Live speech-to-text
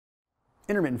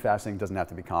Intermittent fasting doesn't have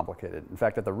to be complicated. In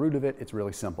fact, at the root of it, it's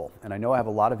really simple. And I know I have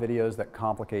a lot of videos that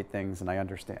complicate things, and I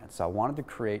understand. So I wanted to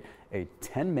create a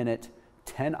 10-minute,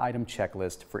 10-item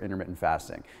checklist for intermittent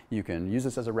fasting. You can use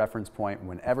this as a reference point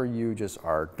whenever you just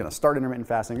are going to start intermittent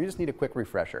fasting, or you just need a quick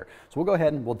refresher. So we'll go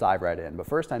ahead and we'll dive right in. But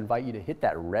first, I invite you to hit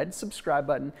that red subscribe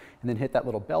button and then hit that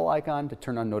little bell icon to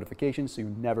turn on notifications so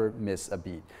you never miss a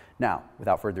beat. Now,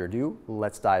 without further ado,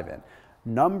 let's dive in.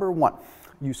 Number one,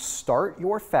 you start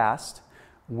your fast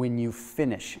when you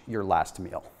finish your last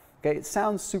meal. Okay, it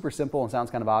sounds super simple and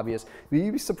sounds kind of obvious, but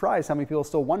you'd be surprised how many people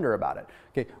still wonder about it.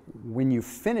 Okay, when you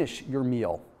finish your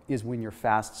meal is when your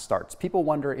fast starts. People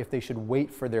wonder if they should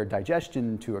wait for their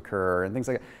digestion to occur and things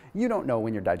like that. You don't know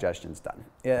when your digestion's done.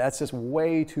 That's just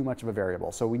way too much of a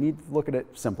variable. So we need to look at it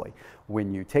simply.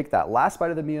 When you take that last bite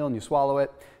of the meal and you swallow it,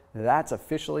 that's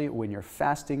officially when your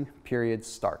fasting period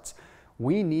starts.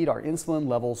 We need our insulin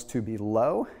levels to be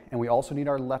low, and we also need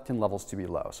our leptin levels to be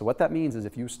low. So what that means is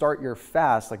if you start your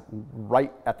fast like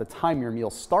right at the time your meal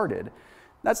started,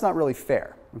 that's not really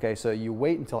fair. Okay, so you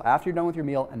wait until after you're done with your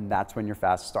meal, and that's when your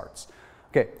fast starts.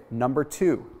 Okay, number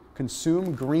two,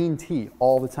 consume green tea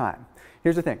all the time.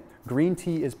 Here's the thing, green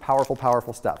tea is powerful,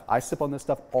 powerful stuff. I sip on this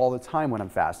stuff all the time when I'm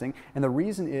fasting, and the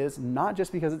reason is not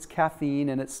just because it's caffeine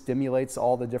and it stimulates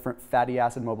all the different fatty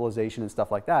acid mobilization and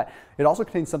stuff like that. It also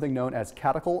contains something known as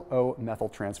catechol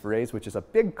O-methyltransferase, which is a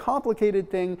big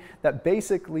complicated thing that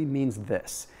basically means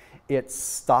this. It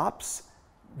stops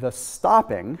the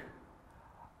stopping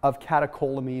of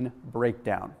catecholamine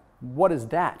breakdown. What is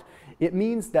that? It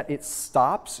means that it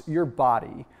stops your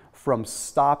body from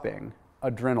stopping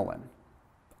adrenaline.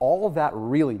 All of that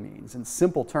really means, in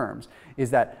simple terms,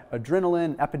 is that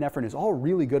adrenaline, epinephrine is all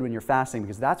really good when you're fasting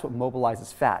because that's what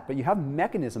mobilizes fat. But you have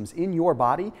mechanisms in your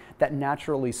body that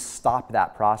naturally stop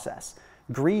that process.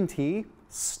 Green tea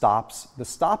stops the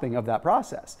stopping of that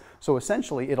process. So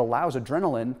essentially, it allows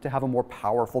adrenaline to have a more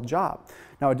powerful job.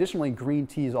 Now, additionally, green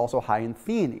tea is also high in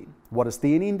theanine. What does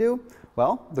theanine do?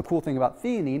 Well, the cool thing about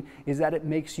theanine is that it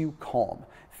makes you calm.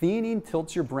 Theanine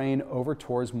tilts your brain over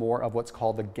towards more of what's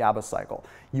called the GABA cycle.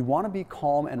 You want to be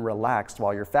calm and relaxed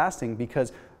while you're fasting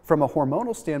because from a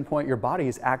hormonal standpoint, your body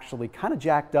is actually kind of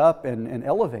jacked up and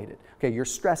elevated. Okay, you're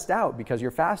stressed out because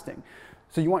you're fasting.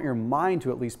 So you want your mind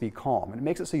to at least be calm. And it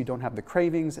makes it so you don't have the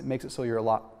cravings. It makes it so you're a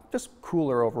lot just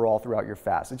cooler overall throughout your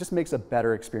fast. It just makes a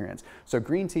better experience. So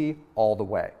green tea all the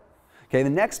way. Okay, the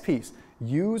next piece,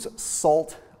 use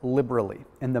salt liberally.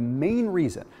 And the main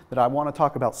reason that I want to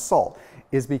talk about salt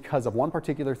is because of one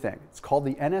particular thing. It's called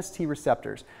the NST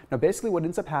receptors. Now basically what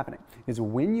ends up happening is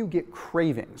when you get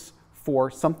cravings for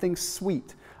something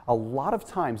sweet, a lot of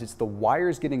times it's the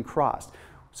wires getting crossed.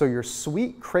 So your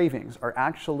sweet cravings are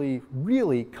actually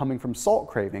really coming from salt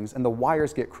cravings and the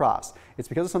wires get crossed. It's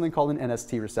because of something called an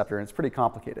NST receptor and it's pretty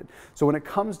complicated. So when it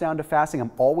comes down to fasting, I'm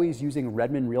always using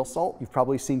Redmond real salt. You've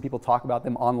probably seen people talk about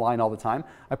them online all the time.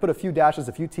 I put a few dashes,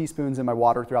 a few teaspoons in my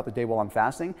water throughout the day while I'm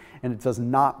fasting and it does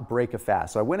not break a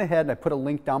fast. So I went ahead and I put a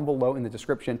link down below in the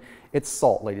description. It's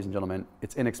salt, ladies and gentlemen.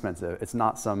 It's inexpensive. It's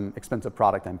not some expensive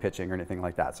product I'm pitching or anything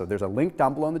like that. So there's a link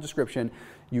down below in the description.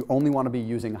 You only want to be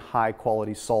using high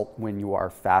quality salt when you are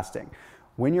fasting.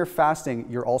 When you're fasting,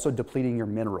 you're also depleting your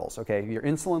minerals, okay? Your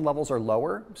insulin levels are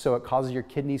lower, so it causes your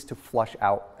kidneys to flush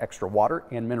out extra water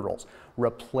and minerals.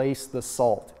 Replace the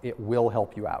salt. It will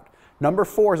help you out. Number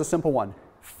 4 is a simple one.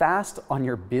 Fast on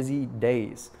your busy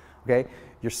days, okay?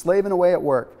 You're slaving away at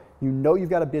work. You know you've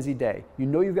got a busy day. You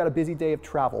know you've got a busy day of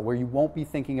travel where you won't be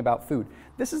thinking about food.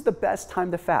 This is the best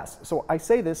time to fast. So I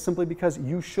say this simply because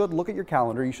you should look at your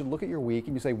calendar, you should look at your week,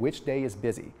 and you say which day is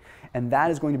busy. And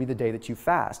that is going to be the day that you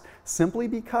fast. Simply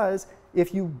because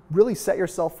if you really set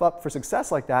yourself up for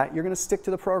success like that, you're going to stick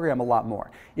to the program a lot more.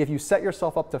 If you set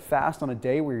yourself up to fast on a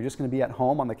day where you're just going to be at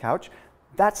home on the couch,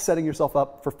 that's setting yourself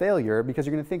up for failure because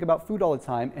you're going to think about food all the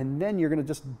time, and then you're going to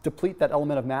just deplete that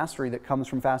element of mastery that comes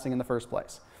from fasting in the first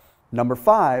place. Number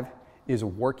 5 is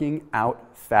working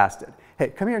out fasted. Hey,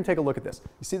 come here and take a look at this.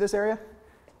 You see this area?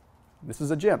 This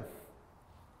is a gym.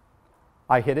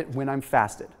 I hit it when I'm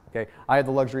fasted. Okay? I had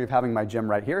the luxury of having my gym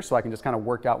right here so I can just kind of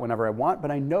work out whenever I want,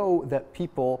 but I know that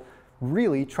people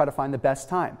really try to find the best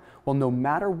time. Well, no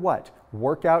matter what,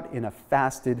 work out in a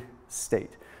fasted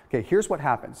state. Okay, here's what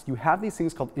happens. You have these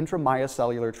things called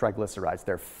intramyocellular triglycerides.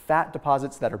 They're fat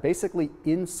deposits that are basically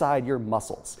inside your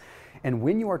muscles. And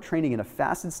when you are training in a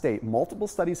fasted state, multiple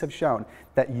studies have shown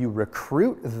that you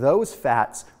recruit those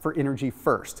fats for energy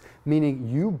first, meaning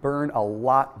you burn a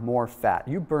lot more fat.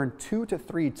 You burn 2 to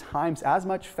 3 times as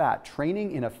much fat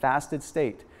training in a fasted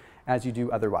state as you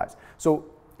do otherwise. So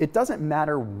It doesn't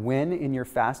matter when in your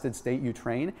fasted state you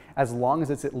train, as long as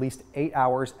it's at least 8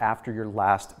 hours after your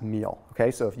last meal.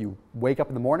 Okay, so if you wake up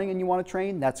in the morning and you want to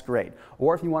train, that's great.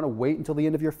 Or if you want to wait until the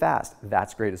end of your fast,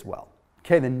 that's great as well.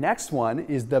 Okay, the next one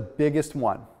is the biggest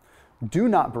one. Do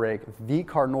not break the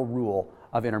cardinal rule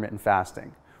of intermittent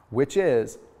fasting, which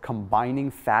is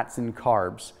combining fats and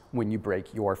carbs when you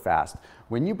break your fast.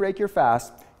 When you break your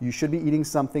fast, you should be eating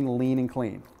something lean and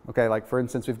clean. Okay, like for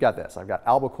instance, we've got this. I've got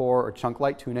albacore or chunk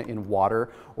light tuna in water,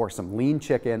 or some lean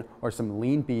chicken or some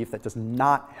lean beef that does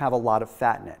not have a lot of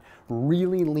fat in it.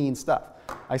 Really lean stuff.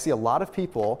 I see a lot of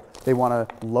people, they want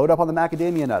to load up on the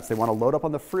macadamia nuts, they want to load up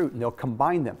on the fruit, and they'll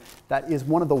combine them. That is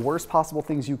one of the worst possible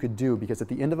things you could do, because at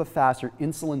the end of a fast, you're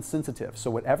insulin sensitive. So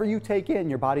whatever you take in,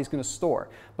 your body's going to store.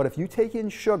 But if you take in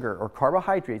sugar or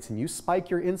carbohydrates and you spike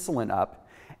your insulin up,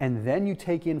 and then you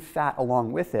take in fat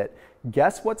along with it,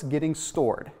 guess what's getting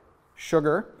stored?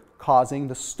 Sugar, causing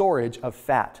the storage of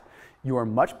fat. You are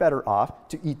much better off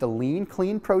to eat the lean,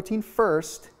 clean protein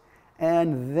first,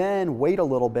 and then wait a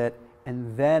little bit,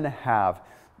 and then have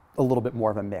a little bit more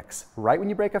of a mix. Right when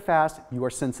you break a fast, you are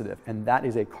sensitive, and that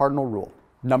is a cardinal rule.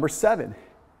 Number 7,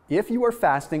 if you are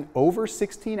fasting over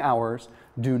 16 hours,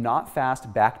 do not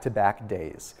fast back-to-back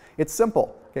days. It's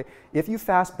simple. Okay? If you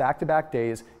fast back-to-back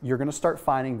days, you're going to start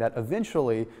finding that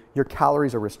eventually your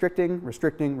calories are restricting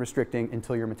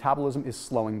until your metabolism is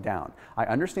slowing down. I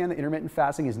understand that intermittent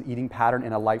fasting is an eating pattern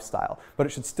and a lifestyle, but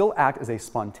it should still act as a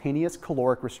spontaneous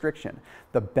caloric restriction.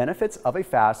 The benefits of a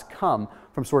fast come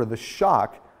from sort of the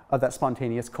shock of that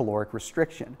spontaneous caloric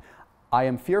restriction. I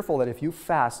am fearful that if you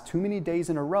fast too many days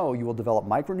in a row, you will develop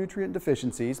micronutrient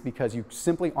deficiencies because you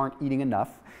simply aren't eating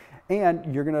enough,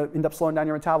 and you're going to end up slowing down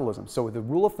your metabolism. So the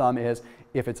rule of thumb is,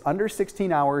 if it's under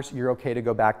 16 hours, you're okay to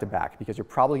go back to back, because you're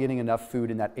probably getting enough food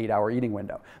in that 8-hour eating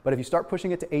window. But if you start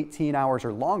pushing it to 18 hours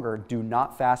or longer, do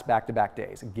not fast back-to-back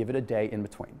days. Give it a day in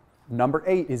between. Number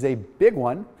 8 is a big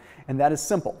one, and that is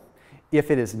simple. If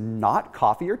it is not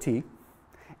coffee or tea,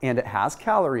 and it has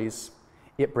calories,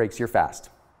 it breaks your fast.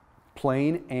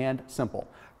 Plain and simple.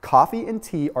 Coffee and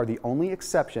tea are the only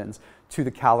exceptions to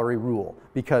the calorie rule,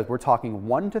 because we're talking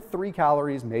 1 to 3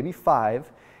 calories, maybe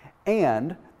 5,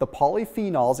 and the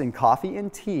polyphenols in coffee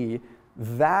and tea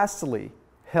vastly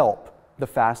help the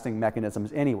fasting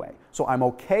mechanisms anyway. So I'm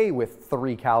okay with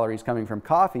 3 calories coming from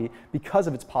coffee because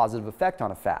of its positive effect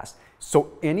on a fast.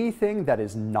 So anything that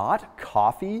is not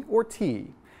coffee or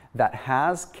tea that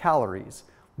has calories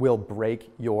will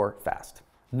break your fast.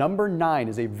 Number 9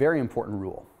 is a very important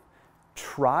rule.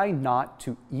 Try not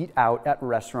to eat out at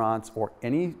restaurants or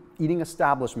any eating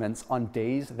establishments on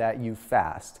days that you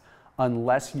fast,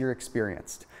 unless you're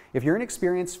experienced. If you're an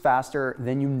experienced faster,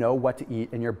 then you know what to eat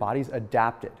and your body's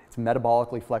adapted. It's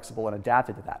metabolically flexible and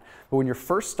adapted to that. But when you're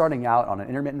first starting out on an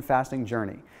intermittent fasting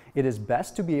journey, it is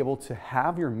best to be able to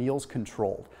have your meals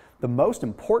controlled. The most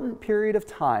important period of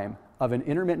time of an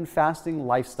intermittent fasting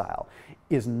lifestyle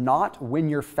is not when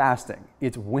you're fasting,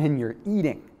 it's when you're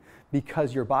eating,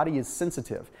 because your body is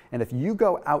sensitive. And if you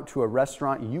go out to a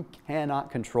restaurant, you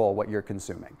cannot control what you're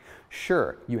consuming.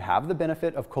 Sure, you have the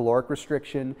benefit of caloric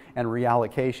restriction and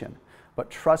reallocation,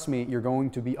 but trust me, you're going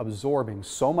to be absorbing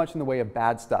so much in the way of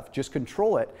bad stuff. Just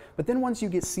control it, but then once you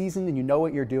get seasoned and you know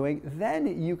what you're doing,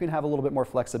 then you can have a little bit more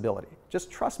flexibility. Just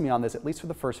trust me on this, at least for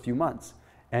the first few months.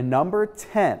 And number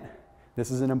 10, this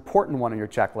is an important one on your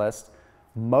checklist.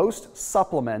 Most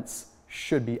supplements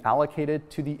should be allocated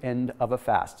to the end of a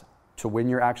fast, to when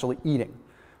you're actually eating.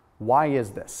 Why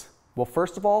is this? Well,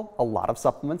 first of all, a lot of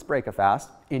supplements break a fast.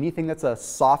 Anything that's a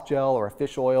soft gel or a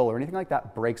fish oil or anything like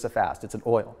that breaks a fast. It's an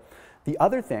oil. The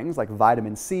other things like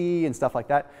vitamin C and stuff like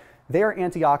that, they are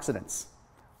antioxidants.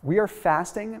 We are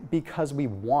fasting because we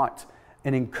want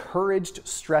an encouraged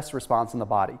stress response in the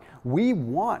body. We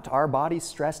want our body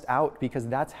stressed out because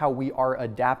that's how we are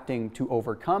adapting to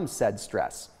overcome said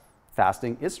stress.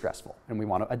 Fasting is stressful and we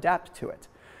want to adapt to it.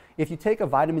 If you take a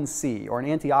vitamin C or an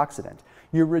antioxidant,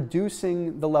 you're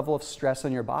reducing the level of stress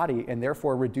on your body and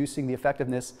therefore reducing the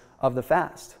effectiveness of the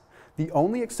fast. The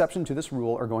only exception to this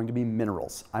rule are going to be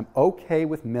minerals. I'm okay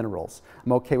with minerals.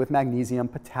 I'm okay with magnesium,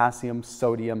 potassium,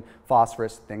 sodium,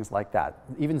 phosphorus, things like that,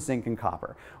 even zinc and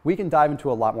copper. We can dive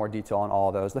into a lot more detail on all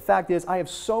of those. The fact is, I have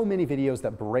so many videos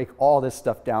that break all this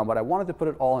stuff down, but I wanted to put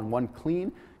it all in one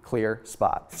clean, clear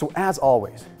spot. So as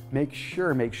always, make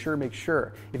sure,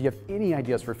 if you have any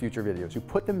ideas for future videos, you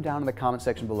put them down in the comment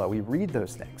section below. We read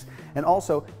those things. And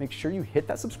also make sure you hit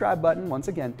that subscribe button once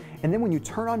again. And then when you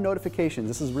turn on notifications,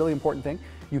 this is a really important thing,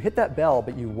 You hit that bell,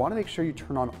 but you want to make sure you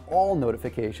turn on all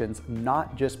notifications,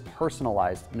 not just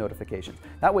personalized notifications.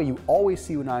 That way you always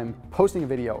see when I'm posting a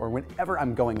video or whenever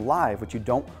I'm going live, which you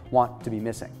don't want to be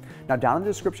missing. Now, down in the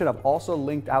description, I've also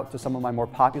linked out to some of my more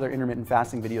popular intermittent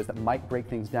fasting videos that might break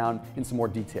things down in some more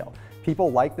detail. People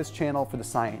like this channel for the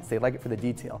science, they like it for the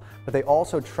detail, but they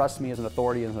also trust me as an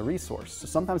authority and as a resource. So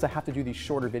sometimes I have to do these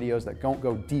shorter videos that don't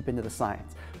go deep into the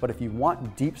science. But if you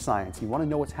want deep science, you want to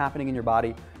know what's happening in your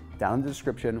body, down in the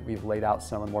description, we've laid out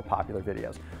some of the more popular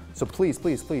videos. So please,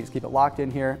 please, please keep it locked in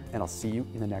here, and I'll see you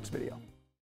in the next video.